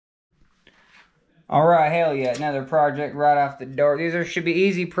All right, hell yeah, another project right off the door. Should be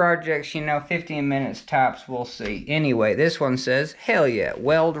easy projects, 15 minutes tops, we'll see. Anyway, this one says, hell yeah,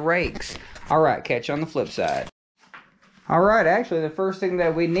 Weld Rakes. All right, catch you on the flip side. All right, actually, the first thing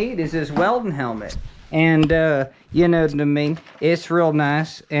that we need is this welding helmet. And, you know what I mean, it's real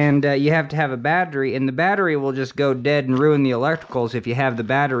nice, and you have to have a battery, and the battery will just go dead and ruin the electricals if you have the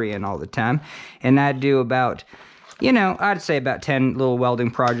battery in all the time. And I do about, I'd say about 10 little welding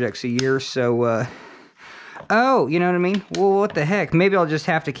projects a year, so, oh, you know what I mean? Well, what the heck? Maybe I'll just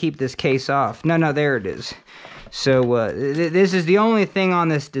have to keep this case off. No, there it is. So, this is the only thing on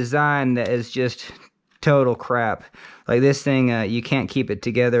this design that is just total crap. Like this thing, you can't keep it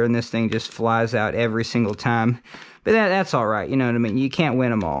together, and this thing just flies out every single time. But that's all right, you know what I mean? You can't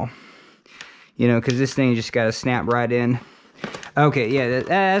win them all. Because this thing just got to snap right in. Okay, yeah,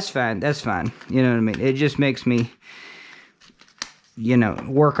 that's fine. That's fine. You know what I mean? It just makes me,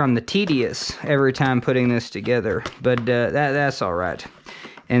 work on the tedious every time putting this together. But that's all right.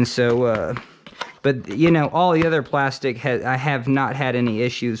 And so, but, all the other plastic, I have not had any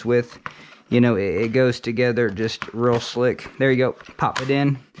issues with. It goes together just real slick. There you go. Pop it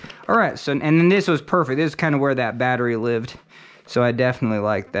in. All right. So, and then this was perfect. This is kind of where that battery lived. So I definitely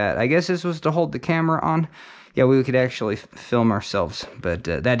like that. I guess this was to hold the camera on. Yeah, we could actually film ourselves, but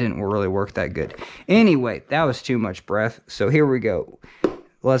that didn't really work that good. Anyway, that was too much breath. So here we go.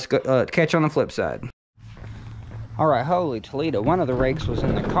 Let's go catch on the flip side. All right, holy Toledo. One of the rakes was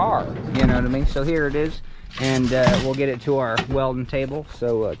in the car. You know what I mean? So here it is. And we'll get it to our welding table,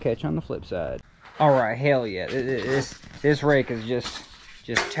 so catch on the flip side. All right, hell yeah, this rake is just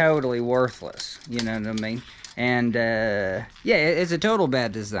totally worthless, you know what I mean? And yeah, it's a total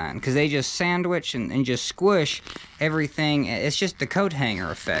bad design, because they just sandwich and just squish everything. It's just the coat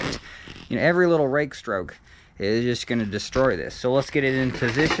hanger effect. Every little rake stroke is just going to destroy this. So let's get it in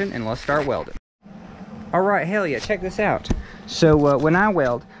position, and let's start welding. All right, hell yeah, check this out. So when I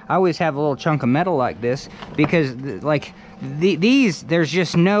weld, I always have a little chunk of metal like this, because these,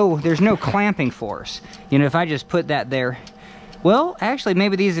 there's no clamping force. If I just put that there, well, actually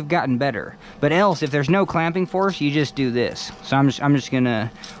maybe these have gotten better, but else if there's no clamping force, you just do this. So I'm just gonna,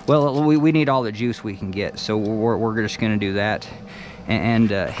 well, we need all the juice we can get, so we're just gonna do that, and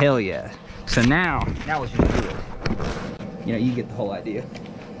hell yeah. So now let's just do it. You get the whole idea.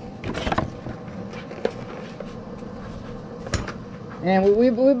 And we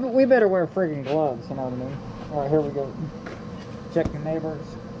better wear friggin' gloves, you know what I mean? All right, here we go. Check the neighbors.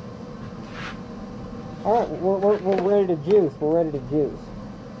 All right, we're ready to juice. We're ready to juice.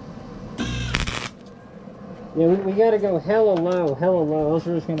 Yeah, we gotta go hella low, else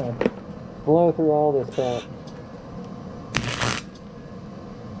we're just gonna blow through all this crap.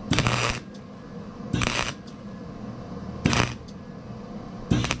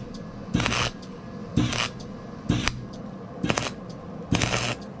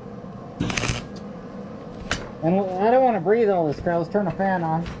 And I don't want to breathe all this crap. Let's turn the fan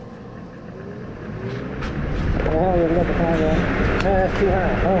on. Oh, hell yeah, we got the fan going. No, that's too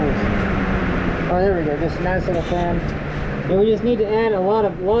high. Oh, there we go. Just a nice little fan. And we just need to add a lot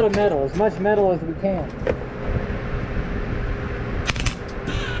of metal, as much metal as we can.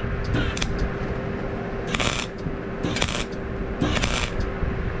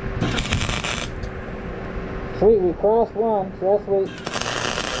 Sweet, we crossed one, so that's sweet.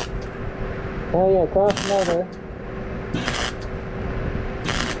 Oh yeah, cross another.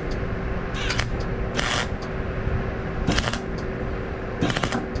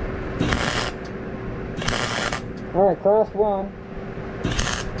 Alright, cross one.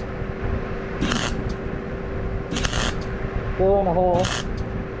 Fill in a hole.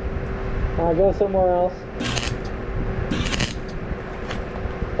 Alright, go somewhere else.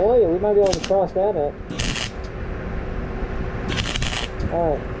 Oh yeah, we might be able to cross that up.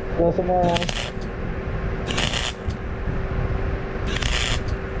 Alright, go somewhere else.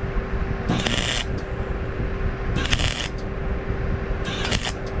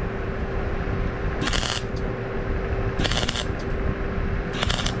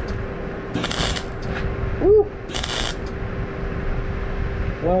 Woo!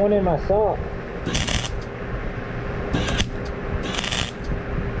 Well, one in my sock.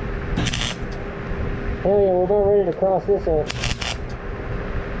 Hell yeah, we're about ready to cross this up.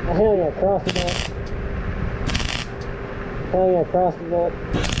 Oh, hell yeah, cross it up. Hell yeah, cross it up.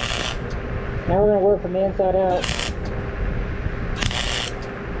 Now we're going to work from the inside out.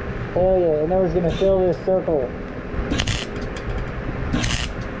 Hell yeah, and then we're just going to fill this circle.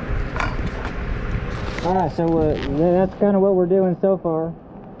 Alright, so that's kind of what we're doing so far.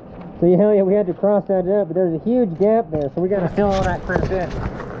 So hell yeah, we had to cross that up, but there's a huge gap there, so we got to fill all that crap in.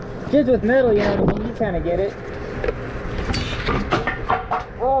 Kids with metal, you know what I mean? You kind of get it.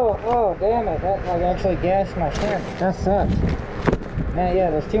 Oh, damn it. That like actually gashed my shin. That sucks. Man, yeah,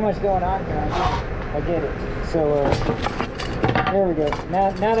 there's too much going on here. I get it. So, there we go.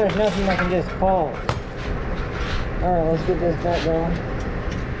 Now there's nothing that can just fall. Alright, let's get this back going.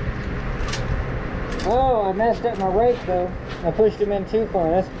 Oh, I messed up my rake though. I pushed him in too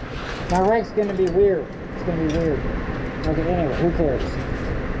far. My rake's gonna be weird. It's gonna be weird. Okay, anyway, who cares?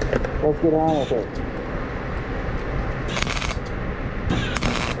 Let's get on with it.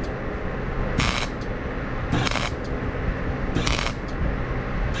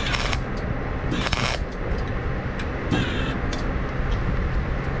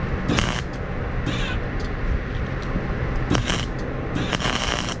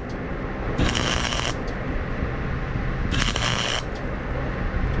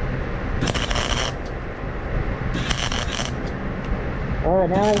 Alright,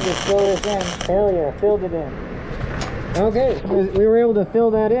 now I can just fill this in. Hell yeah, filled it in. Okay, we were able to fill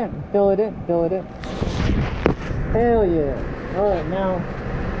that in. Fill it in. Hell yeah. Alright, now,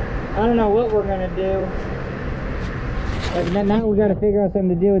 I don't know what we're going to do. Now we got to figure out something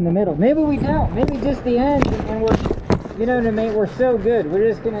to do in the middle. Maybe we don't. Maybe just the end, and we're, you know what I mean? We're so good. We're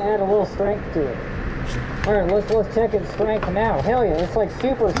just going to add a little strength to it. Alright, let's check its strength now. Hell yeah, it's like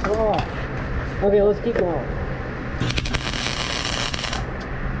super strong. Okay, let's keep going.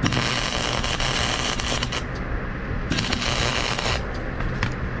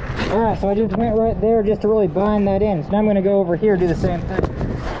 Alright, so I just went right there just to really bind that in. So now I'm going to go over here and do the same thing.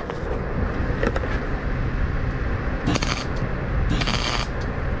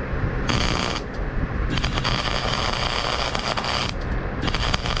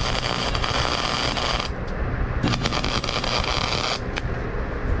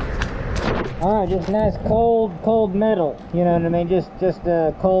 Alright, just nice cold metal. You know what I mean? Just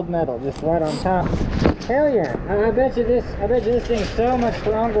cold metal, just right on top. Hell yeah! I bet you this thing's so much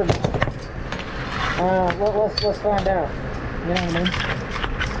stronger. Let's find out. You know what I mean?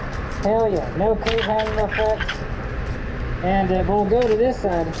 Hell yeah! No coat hanging effects. And we'll go to this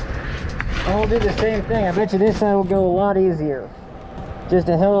side, and we'll do the same thing. I bet you this side will go a lot easier. Just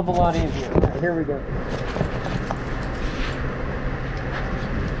a hell of a lot easier. Alright, here we go.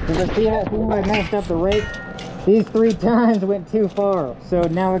 Because see how I messed up the rake? These 3 times went too far. So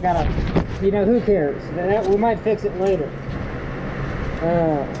now we gotta, you know, who cares? We might fix it later.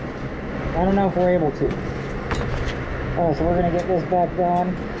 I don't know if we're able to. Alright, so we're gonna get this back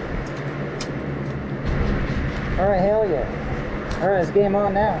going. Alright, hell yeah. Alright, it's game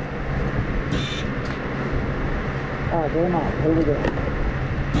on now. Alright, game on. Here we go.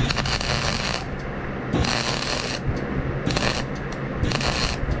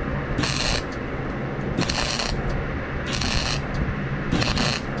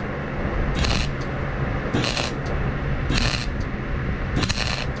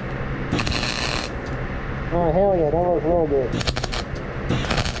 Oh, hell yeah, that looks real good.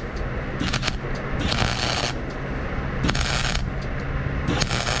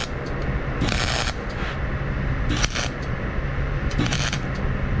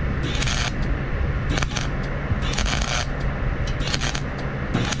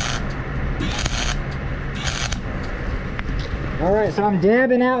 Alright, so I'm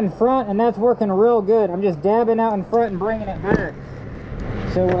dabbing out in front, and that's working real good. I'm just dabbing out in front and bringing it back.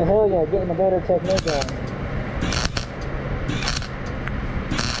 So, hell yeah, getting a better technique on.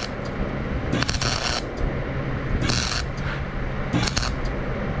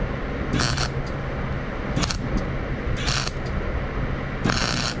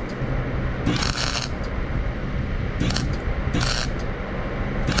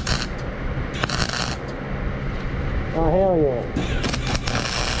 Oh, hell yeah.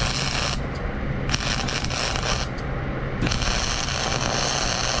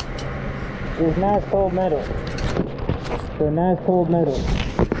 It's nice cold metal. So nice cold metal.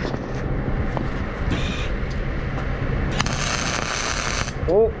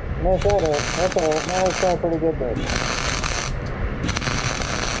 Oh, messed that up. That's alright. Now it's all pretty good though.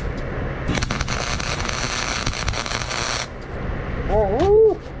 Alright,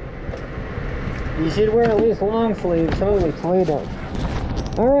 woo! You should wear at least long sleeves. Holy Toledo.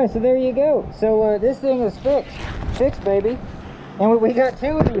 Alright, so there you go. So this thing is fixed. Fixed, baby. And we got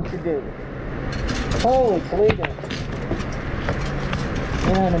 2 of these to do. Holy Toledo.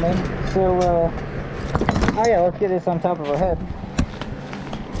 You know what I mean? So, oh yeah, let's get this on top of our head.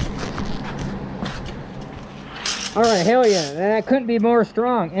 Alright, hell yeah. That couldn't be more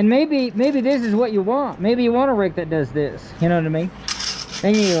strong. And maybe this is what you want. Maybe you want a rake that does this. You know what I mean?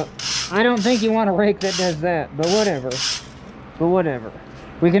 And I don't think you want a rake that does that, but whatever.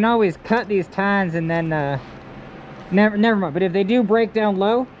 We can always cut these tines and then never mind. But if they do break down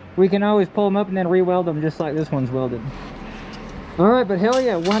low, we can always pull them up and then re-weld them just like this one's welded. All right, but hell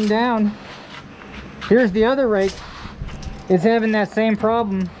yeah, one down. Here's the other rake. It's having that same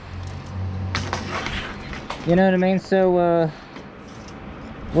problem. You know what I mean? So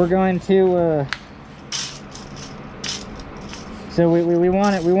we're going to so we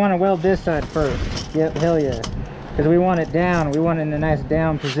want to weld this side first. Yep, hell yeah, because we want it down. We want it in a nice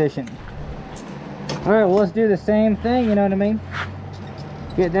down position. All right, well, let's do the same thing. You know what I mean?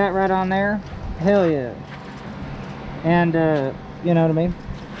 Get that right on there. Hell yeah. And you know what I mean?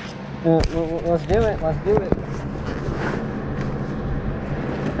 Let's do it. Let's do it.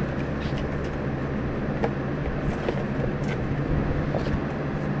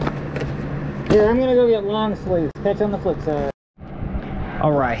 Here, I'm gonna go get long sleeves. Catch on the flip side.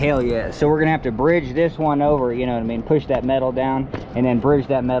 All right, hell yeah. So we're gonna have to bridge this one over, you know what I mean? Push that metal down and then bridge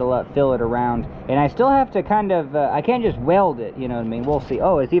that metal up, fill it around. And I still have to kind of, I can't just weld it, you know what I mean? We'll see.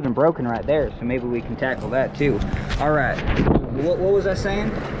 Oh, it's even broken right there, so maybe we can tackle that too. All right, what was I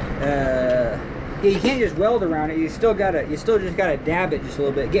saying? Yeah, you can't just weld around it. You still just gotta dab it just a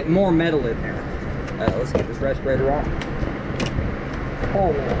little bit, get more metal in there. Let's get this respirator on.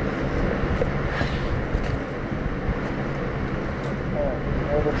 Oh yeah.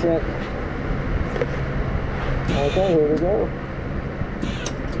 Check. Okay, here we go.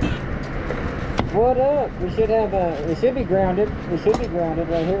 What up? We should have it should be grounded. We should be grounded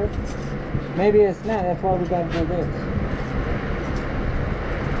right here. Maybe it's not. That's why we got to do this.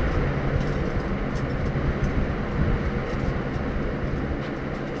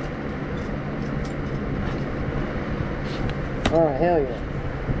 All right, hell yeah.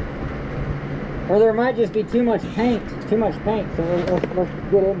 Or there might just be too much paint, so let's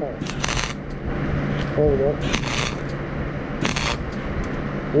get in there. There we go.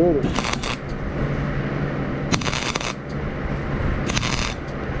 Beauty.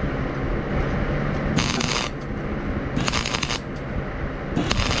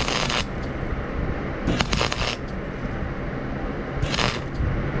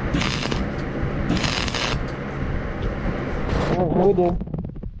 Oh, we do.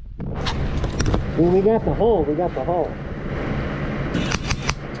 We got the hole, we got the hole.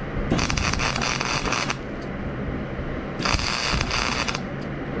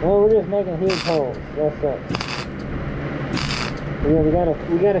 Well, we're just making huge holes. That's it. Yeah,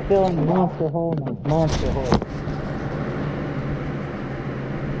 we gotta fill in the monster hole now. Monster hole.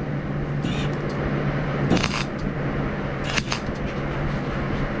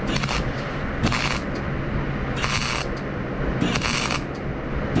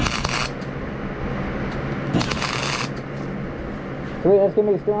 Sweet, that's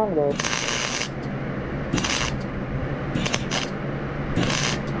gonna be strong though.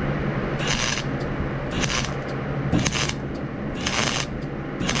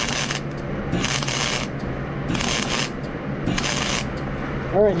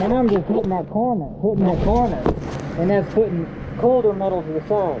 Alright, now I'm just hitting that corner, and that's putting colder metal to the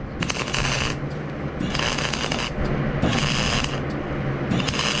sides.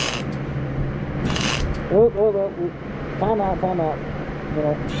 Oh. Time out. You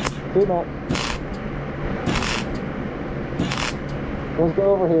know, too much. Let's go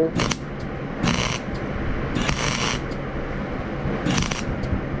over here.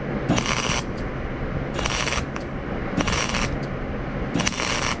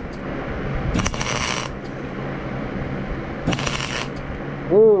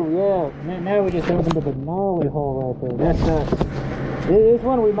 Ooh, yeah. Now we just opened up a gnarly hole right there. That's this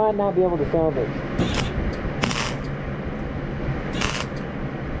one we might not be able to salvage.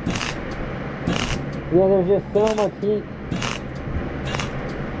 Yeah, there's just so much heat.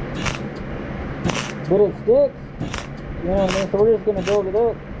 But it sticks. You know what I mean? So we're just going to build it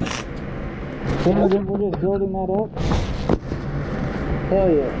up. So we're just building that up. Hell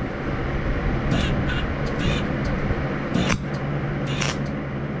yeah.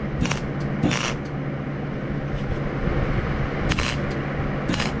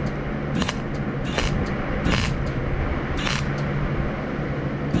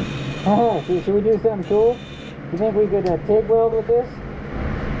 Oh, should we do something cool? You think we could TIG weld with this?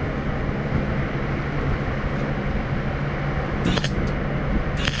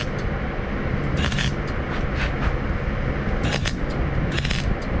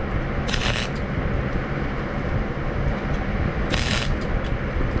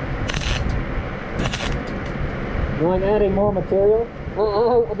 You like adding more material?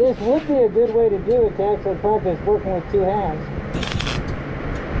 This would be a good way to do it, to actually practice working with two hands.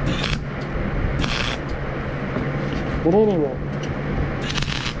 But anyway,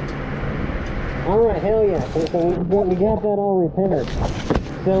 All right, hell yeah. So we got that all repaired.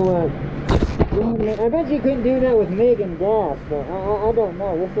 So, I bet you couldn't do that with MIG and gas, but I don't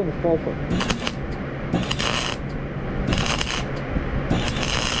know. This thing's special.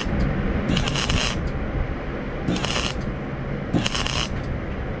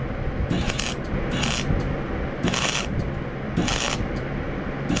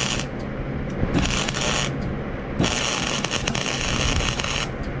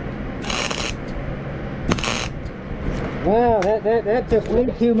 Wow, that took way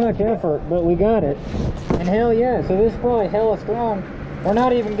too much effort, but we got it. And hell yeah, so this is probably hella strong. We're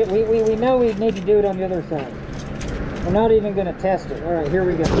not even, we know we need to do it on the other side. We're not even gonna test it. All right, here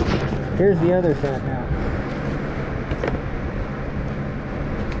we go. Here's the other side now.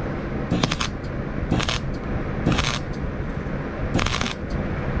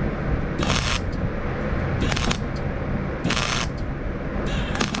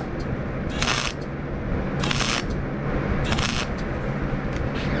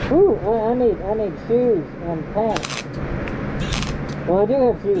 Ooh, I need shoes and pants. Well, I do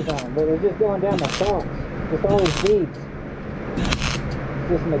have shoes on, but they're just going down my socks. Just all these beads.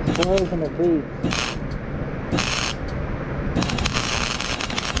 Just an explosion of beads.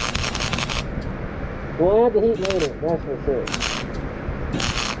 We'll add the heat later, that's for sure.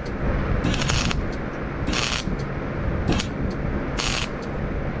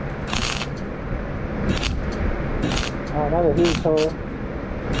 Oh, another huge hole.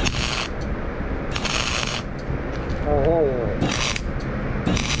 Oh, hell yeah.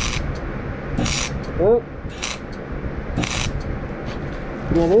 Oop.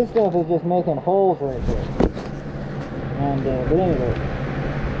 Yeah, this stuff is just making holes right there. And, but anyway.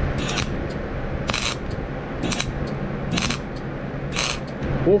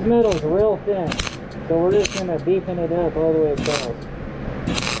 This metal's real thin, so we're just gonna beefing it up all the way across.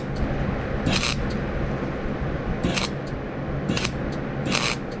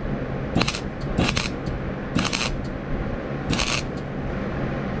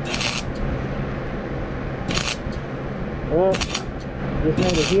 Well, just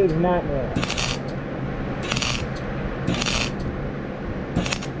made a huge nightmare.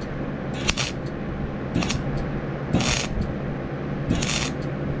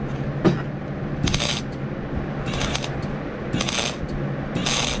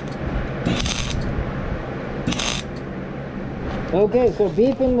 Okay, so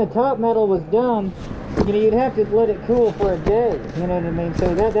beefing the top metal was done. You know, you'd have to let it cool for a day. You know what I mean?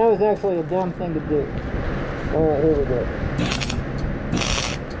 So that was actually a dumb thing to do. All right, here we go.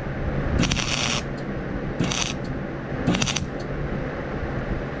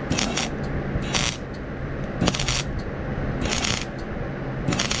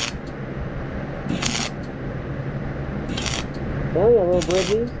 Oh yeah, little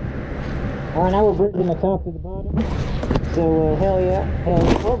bridges. All right, now we're bridging the top to the bottom. So hell yeah, hell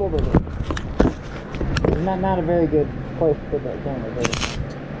yeah. Oh, over there. Not a very good place to put that camera, but.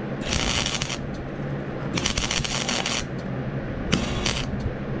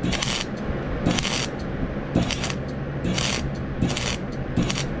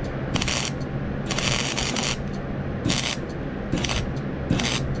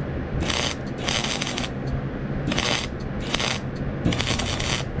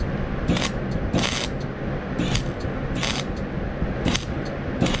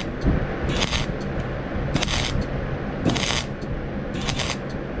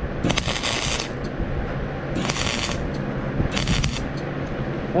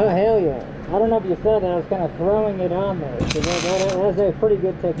 Oh, hell yeah. I don't know if you saw that, I was kind of throwing it on there. So that's a pretty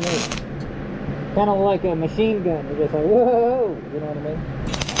good technique. Kind of like a machine gun. You're just like, whoa! You know what I mean?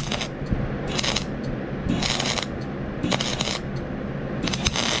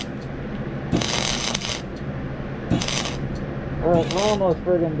 Alright, almost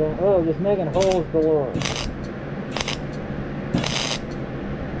friggin' done. Oh, just making holes galore.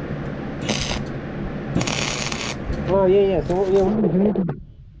 Oh, yeah, so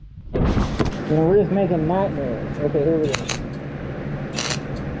we're just making nightmares. Okay, here we go.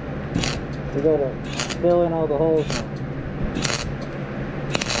 We gotta fill in all the holes now.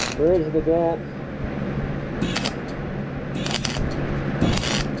 Bridge the gaps.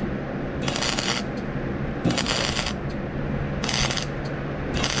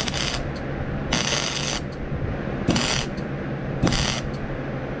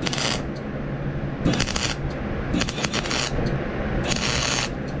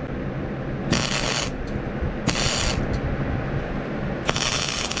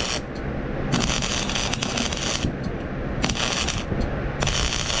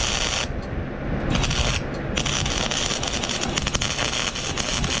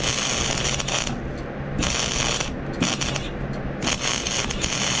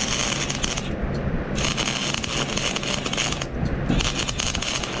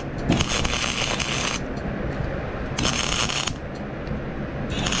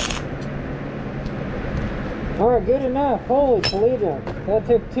 All right, good enough. Holy Toledo, that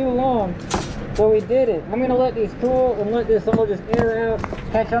took too long, but we did it. I'm gonna let these cool and let this all just air out.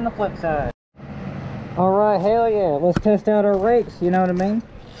 Catch you on the flip side. All right, hell yeah. Let's test out our rakes, you know what I mean?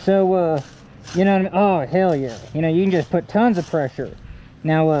 So, you know what I mean? Oh, hell yeah. You know, you can just put tons of pressure.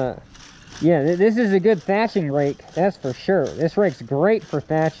 Now, yeah, this is a good thatching rake, that's for sure. This rake's great for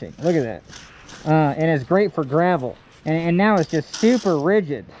thatching. Look at that. And it's great for gravel. And now it's just super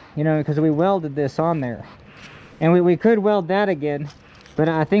rigid, you know, because we welded this on there. And we could weld that again, but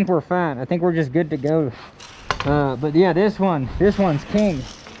I think we're fine. I think we're just good to go. But yeah, this one's king.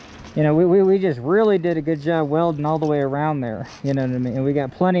 You know, we just really did a good job welding all the way around there. You know what I mean? And we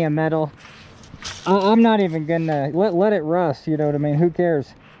got plenty of metal. I'm not even gonna let it rust, you know what I mean? Who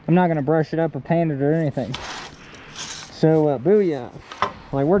cares? I'm not gonna brush it up or paint it or anything. So, booyah.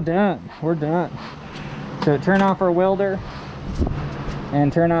 Like, we're done. We're done. So turn off our welder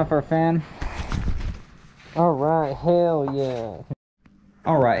and turn off our fan. All right, hell yeah.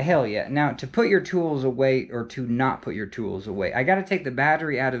 All right, hell yeah. Now, to put your tools away or to not put your tools away, I got to take the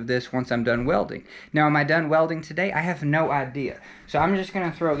battery out of this once I'm done welding. Now, am I done welding today? I have no idea. So I'm just going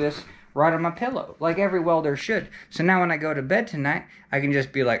to throw this right on my pillow, like every welder should. So now when I go to bed tonight, I can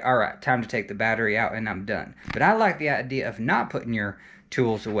just be like, all right, time to take the battery out and I'm done. But I like the idea of not putting your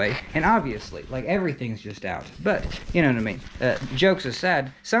tools away, and obviously, like, everything's just out. But, you know what I mean? Jokes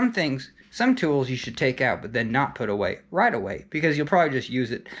aside, some tools you should take out, but then not put away right away, because you'll probably just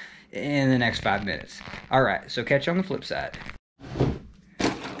use it in the next 5 minutes. All right, so catch you on the flip side.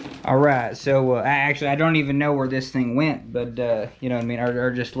 All right, so actually, I don't even know where this thing went, but you know what I mean,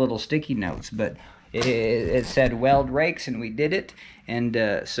 are just little sticky notes, but it said Weld Rakes, and we did it,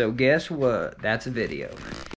 and so guess what? That's a video.